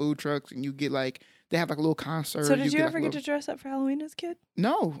houses and food trucks, and you get like, they have like a little concert. So did you get, ever like, get to dress up for Halloween as a kid?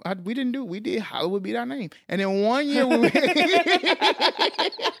 No, we didn't do it. We did Hallowed Be Thy Name. And then one year we But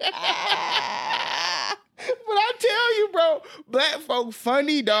I tell you, bro, black folk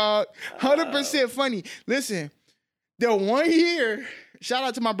funny, dog. 100% funny. Listen, the one year, shout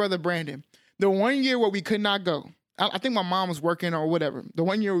out to my brother Brandon, the one year where we could not go, I think my mom was working or whatever. The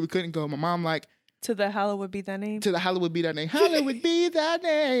one year we couldn't go, my mom like, To the Hallowed Be Thy Name? to the Hallowed Be Thy Name. Hallowed Be Thy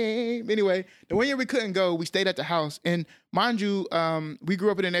Name. Anyway, the one year we couldn't go, we stayed at the house. And mind you, we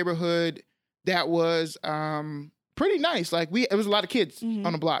grew up in a neighborhood that was pretty nice. Like it was a lot of kids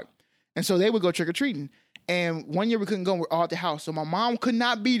on the block. And so they would go trick-or-treating. And one year we couldn't go, we're all at the house. So my mom could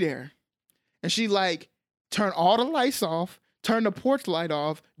not be there. And she like turned all the lights off, turned the porch light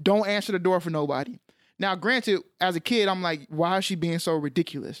off, don't answer the door for nobody. Now, granted, as a kid, I'm like, why is she being so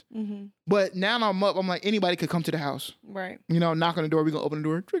ridiculous? Mm-hmm. But now I'm up, I'm like, anybody could come to the house. Right. Knock on the door, we're gonna open the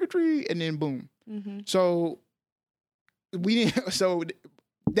door, trick or treat, and then boom. Mm-hmm. So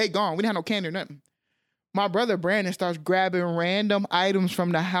they gone. We didn't have no candy or nothing. My brother Brandon starts grabbing random items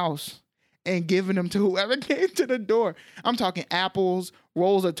from the house and giving them to whoever came to the door. I'm talking apples,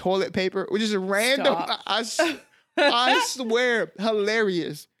 rolls of toilet paper, which is random. I swear,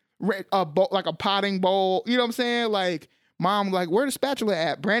 hilarious. Like a potting bowl. You know what I'm saying? Like, mom, like, where the spatula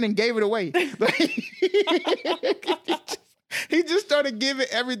at? Brandon gave it away. He just started giving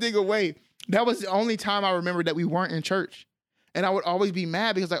everything away. That was the only time I remember that we weren't in church. And I would always be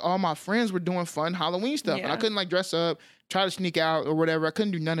mad because like all my friends were doing fun Halloween stuff. Yeah. And I couldn't like dress up, try to sneak out or whatever. I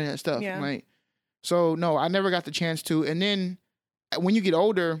couldn't do none of that stuff. Yeah. Like, so no, I never got the chance to. And then when you get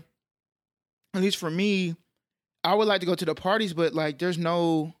older, at least for me, I would like to go to the parties, but like there's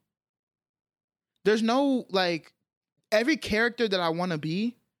no like, every character that I want to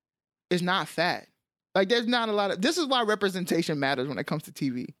be is not fat. Like there's not a lot of, this is why representation matters when it comes to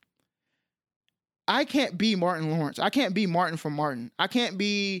TV. I can't be Martin Lawrence. I can't be Martin from Martin. I can't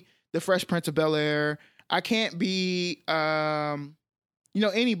be the Fresh Prince of Bel-Air. I can't be,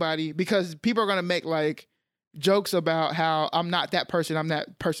 anybody, because people are going to make like jokes about how I'm not that person. I'm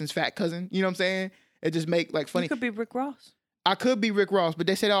that person's fat cousin. You know what I'm saying? It just make like funny. You could be Rick Ross. I could be Rick Ross, but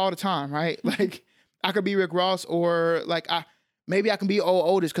they say that all the time, right? Like, I could be Rick Ross, or like maybe I can be old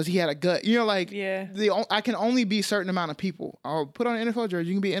Otis because he had a gut. You know, like Yeah. I can only be a certain amount of people. I'll put on an NFL jersey.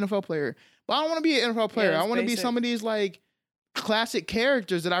 You can be an NFL player, but I don't want to be an NFL player. Yeah, I want to be basic. some of these like classic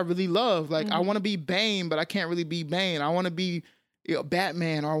characters that I really love. Like I want to be Bane, but I can't really be Bane. I want to be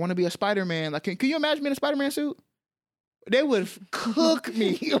Batman, or I want to be a Spider-Man. Like, can you imagine me in a Spider-Man suit? They would cook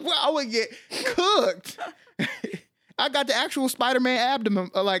me. I would get cooked. I got the actual Spider-Man abdomen,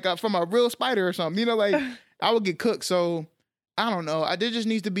 like from a real spider or something. You know, like I would get cooked. So I don't know. There just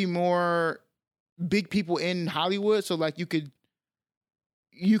needs to be more big people in Hollywood. So like you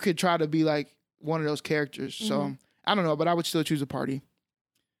could try to be like one of those characters. So I don't know, but I would still choose a party.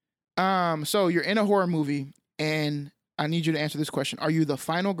 So you're in a horror movie, and I need you to answer this question: are you the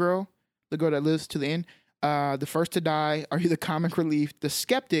final girl, the girl that lives to the end? The first to die? Are you the comic relief, the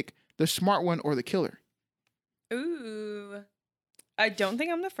skeptic, the smart one, or the killer? Ooh. I don't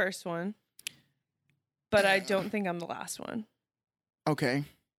think I'm the first one, but I don't think I'm the last one. Okay.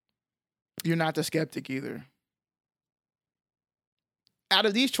 You're not the skeptic either. Out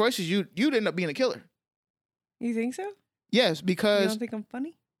of these choices, you'd end up being a killer. You think so? Yes, You because don't think I'm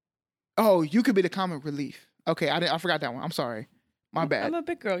funny? oh, you could be the comic relief. Okay, I forgot that one. I'm sorry. My bad. I'm a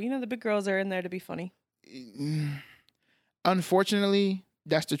big girl. You know the big girls are in there to be funny. Unfortunately,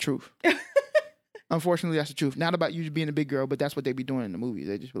 that's the truth. Unfortunately, that's the truth. Not about you being a big girl, but that's what they be doing in the movies.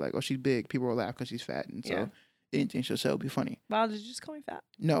 They just be like, oh, she's big. People will laugh because she's fat. And so anything she'll say will be funny. Wow, did you just call me fat?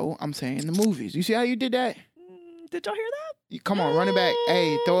 No, I'm saying in the movies. You see how you did that? Did y'all hear that? Come on, run it back.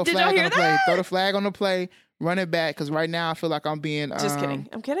 Hey, throw a Did flag y'all on hear the play. that? Throw the flag on the play. Run it back, because right now I feel like I'm being... Just kidding.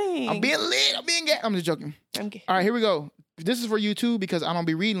 I'm kidding. I'm being lit. I'm being gay. I'm just joking. I'm kidding. All right, here we go. This is for you too, because I don't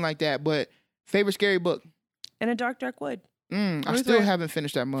be reading like that, but favorite scary book? In a Dark, Dark Wood. I still haven't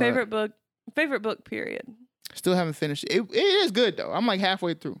finished that mug. Favorite book, period. Still haven't finished it. It is good though. I'm like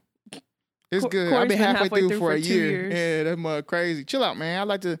halfway through. It's good. Corey's I've been been halfway through for a 2 year. years. Yeah, that mug crazy. Chill out, man. I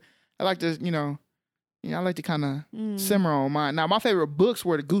like to, I like to kind of simmer on mine. Now, my favorite books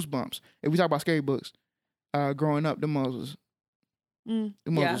were the Goosebumps. If we talk about scary books, growing up, them mugs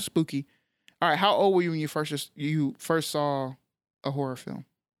was spooky. All right, how old were you when you first saw a horror film?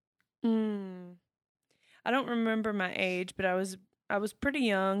 I don't remember my age, but I was pretty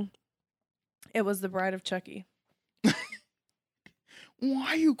young. It was The Bride of Chucky. Why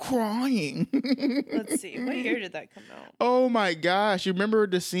are you crying? Let's see. What year did that come out? Oh my gosh. You remember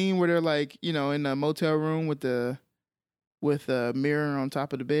the scene where they're like, in the motel room with a mirror on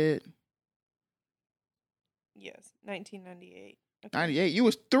top of the bed? Yes, 1998. Okay. 98. You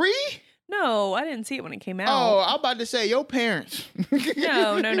was 3? No, I didn't see it when it came out. Oh, I'm about to say your parents.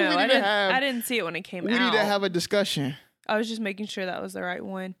 No. I didn't see it when it came out. We need to have a discussion. I was just making sure that was the right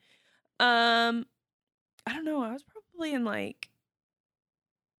one. I don't know. I was probably in like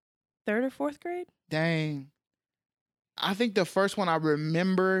 3rd or 4th grade. Dang. I think the first one I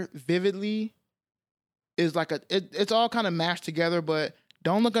remember vividly is like it's all kind of mashed together, but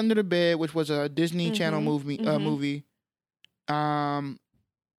Don't Look Under the Bed, which was a Disney Channel movie.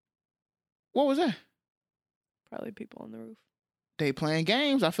 What was that? Probably People on the Roof. They playing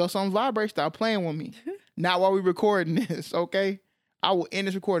games. I felt something vibrate. Stop playing with me. Not while we recording this, okay? I will end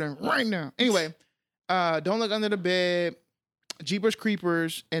this recording right now. Anyway, Don't Look Under the Bed, Jeepers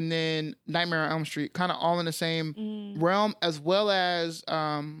Creepers, and then Nightmare on Elm Street, kind of all in the same realm, as well as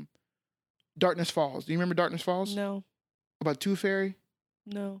Darkness Falls. Do you remember Darkness Falls? No. About Tooth Fairy?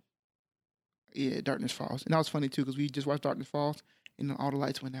 No. Yeah, Darkness Falls. And that was funny too, because we just watched Darkness Falls and then all the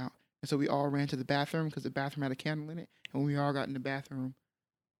lights went out. And so we all ran to the bathroom because the bathroom had a candle in it. And when we all got in the bathroom,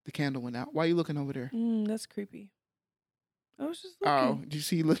 the candle went out. Why are you looking over there? That's creepy. I was just looking. Oh, did you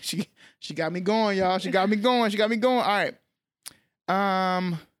see? Look, she got me going, y'all. She got me going. All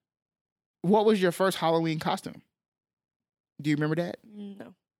right. What was your first Halloween costume? Do you remember that?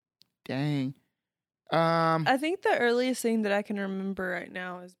 No. Dang. I think the earliest thing that I can remember right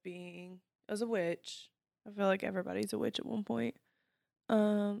now is being as a witch. I feel like everybody's a witch at one point.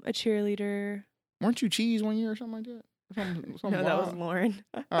 A cheerleader. Weren't you cheese one year or something like that? Something No, that wild? was Lauren.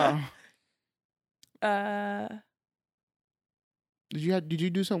 Oh. Uh, Did you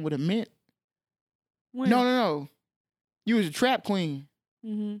do something with a mint? when? No. You was a trap queen.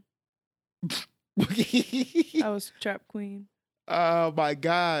 I was trap queen. Oh my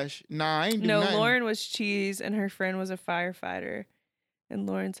gosh. Nah, I ain't do nothing. Lauren was cheese and her friend was a firefighter. And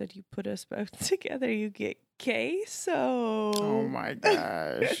Lauren said, you put us both together, you get queso. Oh my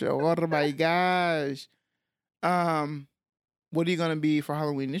gosh. Oh my gosh. What are you gonna be for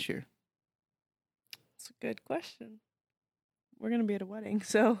Halloween this year? That's a good question. We're gonna be at a wedding,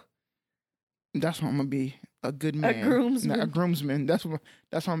 so That's what I'm gonna be. A good man. A groomsman. Not a groomsman. That's what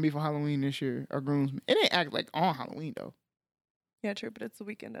I'm gonna be for Halloween this year. A groomsman. It ain't act like on Halloween though. Yeah, true, but it's the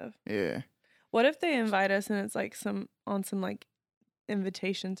weekend of. Yeah. What if they invite us and it's like some like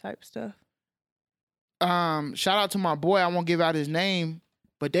invitation type stuff? Shout out to my boy. I won't give out his name,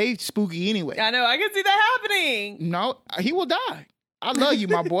 but they spooky anyway. I know. I can see that happening. No, he will die. I love you,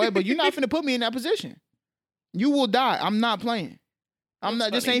 my boy, but you're not finna put me in that position. You will die. I'm not playing. I'm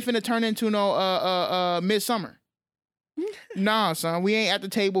That's not. This funny. ain't finna turn into no Midsummer. Nah, son. We ain't at the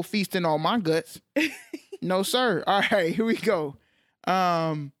table feasting on my guts. No, sir. All right, here we go.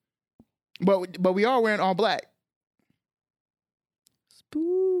 But we are wearing all black.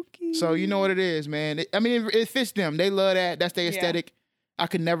 Spooky. So you know what it is, man. It fits them. They love that. That's their Yeah. aesthetic. I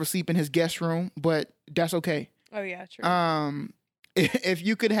could never sleep in his guest room, but that's okay. Oh yeah, true. If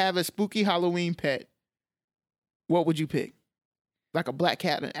you could have a spooky Halloween pet, what would you pick? Like a black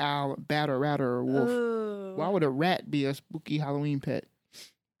cat, an owl, a bat, or rat, or a wolf. Ooh. Why would a rat be a spooky Halloween pet?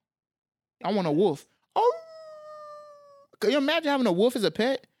 I want a wolf. Oh, can you imagine having a wolf as a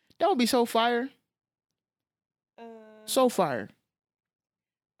pet? That would be so fire. So fire.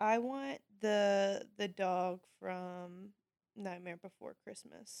 I want the dog from Nightmare Before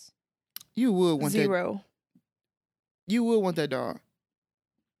Christmas. You would want Zero. You would want that dog.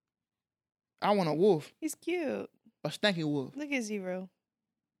 I want a wolf, He's cute. a stanky wolf. Look at Zero.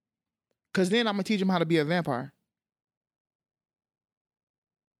 Cause then I'm gonna teach him how to be a vampire.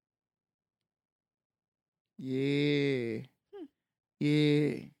 Yeah.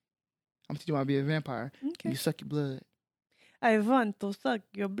 Yeah. I'm teaching him how to be a vampire. Okay. You suck your blood. I want to suck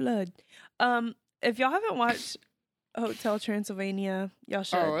your blood. If y'all haven't watched Hotel Transylvania, y'all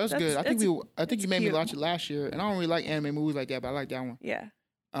should. Oh, that's good. I think you it's made me cute. watch it last year, and I don't really like anime movies like that, but I like that one. Yeah.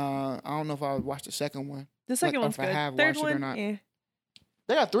 I don't know if I would watch the second one. The second Like, one's if I good. have Third watched it or one, not. eh.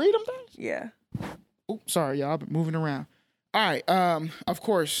 They got 3 of them things? Yeah. Oops, sorry, y'all. I've been moving around. All right. Of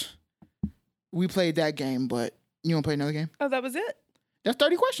course, we played that game, but you want to play another game? Oh, that was it? That's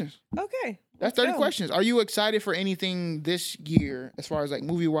 30 questions. Okay. That's let's 30 go. questions. Are you excited for anything this year as far as like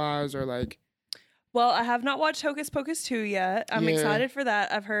movie wise or like? Well, I have not watched Hocus Pocus 2 yet. I'm Yeah. excited for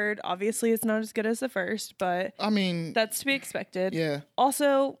that. I've heard, obviously, it's not as good as the first, but I mean, that's to be expected. yeah.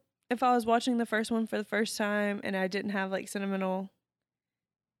 Also, if I was watching the first one for the first time and I didn't have like sentimental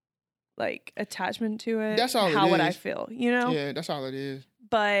like attachment to it, That's all it how would I is. feel? You know? Yeah, that's all it is.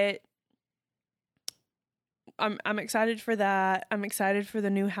 But I'm excited for that. I'm excited for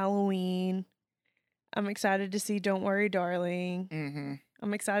the new Halloween. I'm excited to see Don't Worry, Darling. Mm-hmm.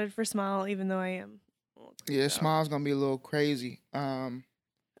 I'm excited for Smile, even though I am. Yeah, Smile's gonna be a little crazy.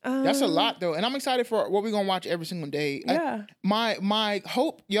 That's a lot though, and I'm excited for what we're gonna watch every single day. Yeah. My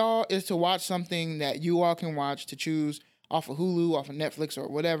hope, y'all, is to watch something that you all can watch, to choose off of Hulu, off of Netflix, or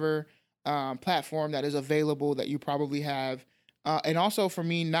whatever platform that is available that you probably have. And also for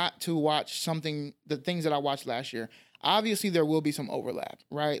me not to watch the things that I watched last year. Obviously, there will be some overlap,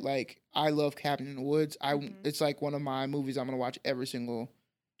 right? Like, I love Cabin in the Woods. It's like one of my movies I'm going to watch every single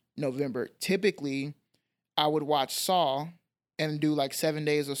November. Typically, I would watch Saw and do like 7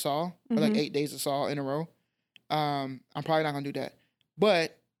 days of Saw, or like 8 days of Saw in a row. I'm probably not going to do that.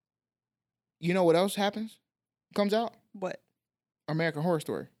 But you know what else comes out? What? American Horror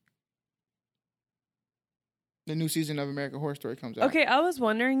Story. The new season of American Horror Story comes out. Okay, I was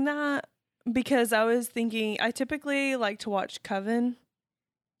wondering that because I was thinking I typically like to watch Coven.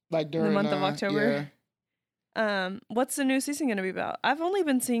 Like during the month of October. Yeah. What's the new season going to be about? I've only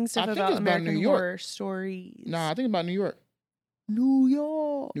been seeing stuff think about it's about American New York. Horror Stories. Nah, I think about New York. New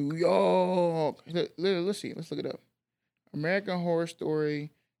York. New York. Let's see. Let's look it up. American Horror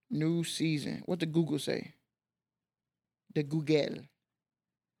Story new season. What did Google say? The Google.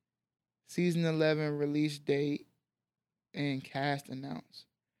 Season 11 release date and cast announced.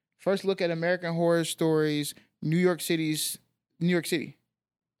 First look at American Horror Stories New York City.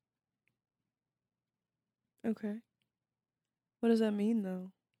 Okay. What does that mean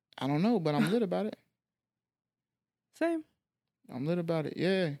though? I don't know, but I'm lit about it. Same. I'm lit about it.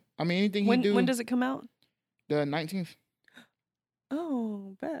 Yeah. I mean, anything he do. When does it come out? The 19th.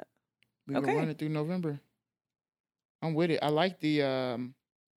 Oh, bet. We can run it through November. I'm with it. I like the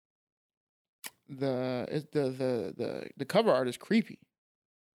cover art is creepy.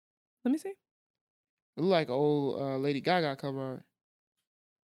 Let me see. It look like old Lady Gaga cover art.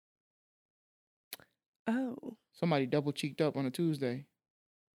 Oh. Somebody double cheeked up on a Tuesday.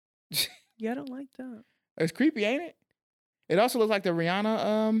 Yeah, I don't like that. It's creepy, ain't it? It also looks like the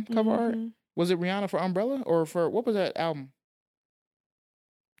Rihanna cover art. Was it Rihanna for Umbrella or for what was that album?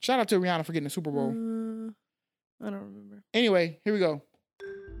 Shout out to Rihanna for getting the Super Bowl. I don't remember. Anyway, here we go.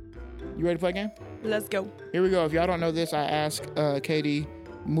 You ready to play a game? Let's go. Here we go. If y'all don't know this, I ask Katie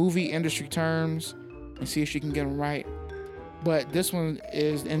movie industry terms and see if she can get them right. But this one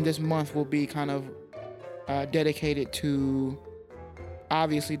is, in this month, will be kind of dedicated to,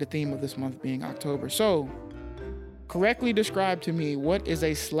 obviously, the theme of this month being October. So, correctly describe to me, what is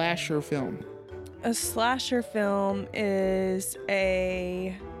a slasher film? A slasher film is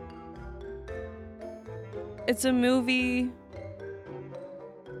it's a movie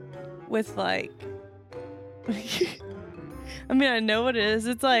with like, I mean, I know what it is.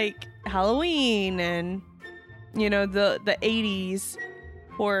 It's like Halloween and, you know, the 80s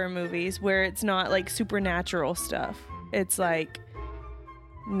horror movies where it's not like supernatural stuff. It's like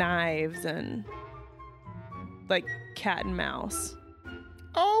knives and like cat and mouse.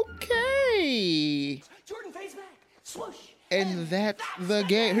 Okay. Jordan face back. Swoosh. And that's the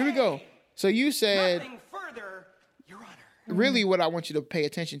game. Here we go. So you said, Nothing further, Your Honor. really what I want you to pay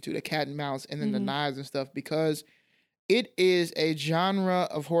attention to, the cat and mouse and then the knives and stuff, because it is a genre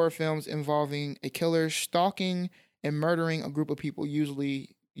of horror films involving a killer stalking and murdering a group of people,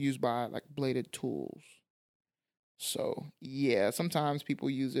 usually used by like bladed tools. So yeah, sometimes people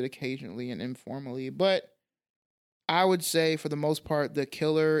use it occasionally and informally, but I would say for the most part, the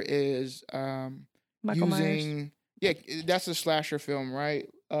killer is Michael Myers. using, yeah, that's a slasher film, right?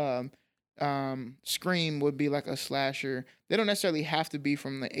 Scream would be like a slasher. They don't necessarily have to be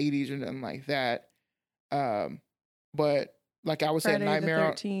from the 80s or nothing like that. But like I would say, Friday the Nightmare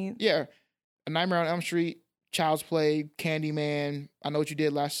on, 13th. yeah, A Nightmare on Elm Street, Child's Play, Candyman, I Know What You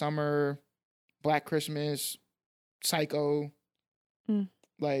Did Last Summer, Black Christmas, Psycho,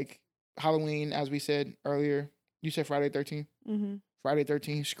 like Halloween, as we said earlier. You said Friday the 13th? Mm-hmm. Friday the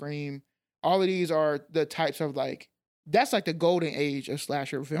 13th, Scream. All of these are the types of like, that's like the golden age of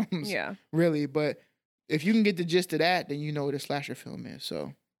slasher films. Yeah. Really. But if you can get the gist of that, then you know what a slasher film is.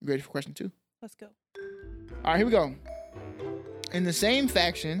 So, you ready for question 2? Let's go. All right, here we go. In the same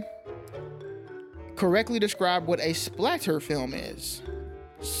faction, correctly describe what a splatter film is.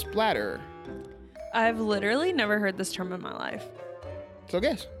 Splatter. I've literally never heard this term in my life. So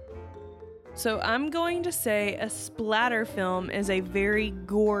guess. So I'm going to say a splatter film is a very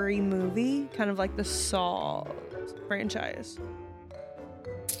gory movie, kind of like the Saw franchise,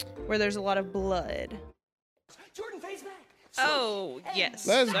 where there's a lot of blood. Jordan face back. Oh, yes.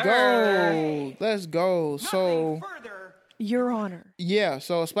 Let's go. Let's go. So, Nothing further. Your Honor. yeah,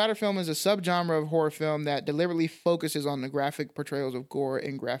 so a splatter film is a subgenre of horror film that deliberately focuses on the graphic portrayals of gore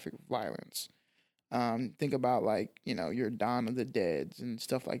and graphic violence. Think about like, you know, your Dawn of the Deads and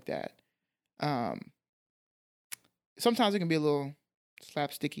stuff like that. Sometimes it can be a little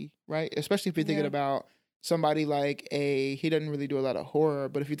slapsticky, right? Especially if you're thinking Yeah. about somebody like he doesn't really do a lot of horror,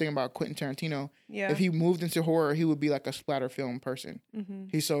 but if you're thinking about Quentin Tarantino, Yeah. if he moved into horror, he would be like a splatter film person. Mm-hmm.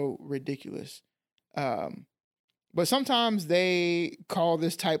 He's so ridiculous. But sometimes they call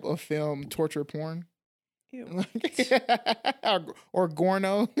this type of film torture porn. Ew. or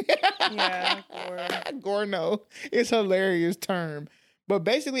Gorno. Yeah, Gorno. It's a hilarious term. But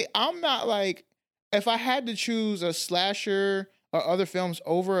basically, I'm not like, if I had to choose a slasher or other films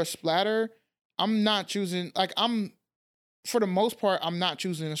over a splatter, I'm not choosing, like, for the most part, I'm not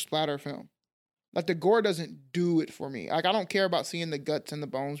choosing a splatter film. Like, the gore doesn't do it for me. Like, I don't care about seeing the guts and the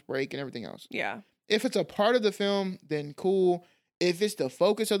bones break and everything else. Yeah. If it's a part of the film, then cool. If it's the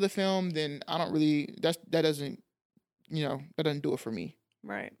focus of the film, then I don't really, that doesn't do it for me.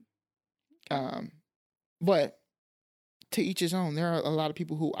 Right. But to each his own. There are a lot of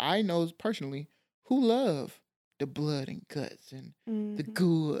people who I know personally who love the blood and guts and the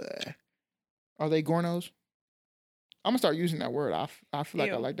gore. Are they Gornos? I'm gonna start using that word. I feel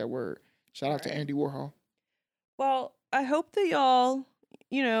like I Ew. like that word. Shout out to Right. Andy Warhol. Well, I hope that y'all,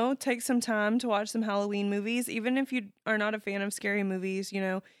 you know, take some time to watch some Halloween movies. Even if you are not a fan of scary movies, you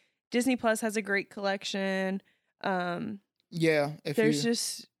know, Disney Plus has a great collection. Yeah, if There's you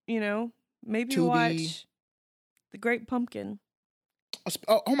just, you know, maybe Tubi. watch The Great Pumpkin.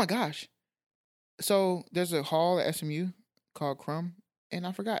 oh my gosh. So there's a hall at SMU called Crumb, and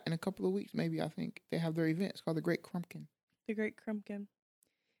I forgot, in a couple of weeks, maybe, I think they have their event. It's called the Great Crumpkin. The Great Crumpkin.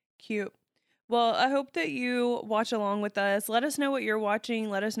 Cute. Well, I hope that you watch along with us. Let us know what you're watching.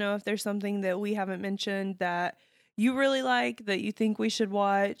 Let us know if there's something that we haven't mentioned that you really like, that you think we should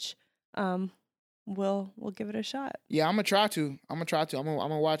watch. We'll give it a shot. Yeah, I'm gonna try to. I'm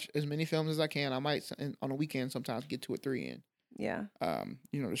gonna watch as many films as I can. I might on a weekend sometimes get 2 or 3 in. Yeah.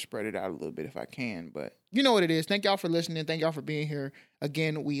 To spread it out a little bit if I can. But you know what it is. Thank y'all for listening. Thank y'all for being here.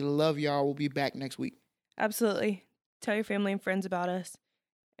 Again, we love y'all. We'll be back next week. Absolutely. Tell your family and friends about us.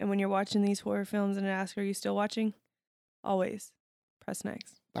 And when you're watching these horror films and ask, are you still watching? Always press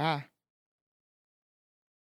next. Bye.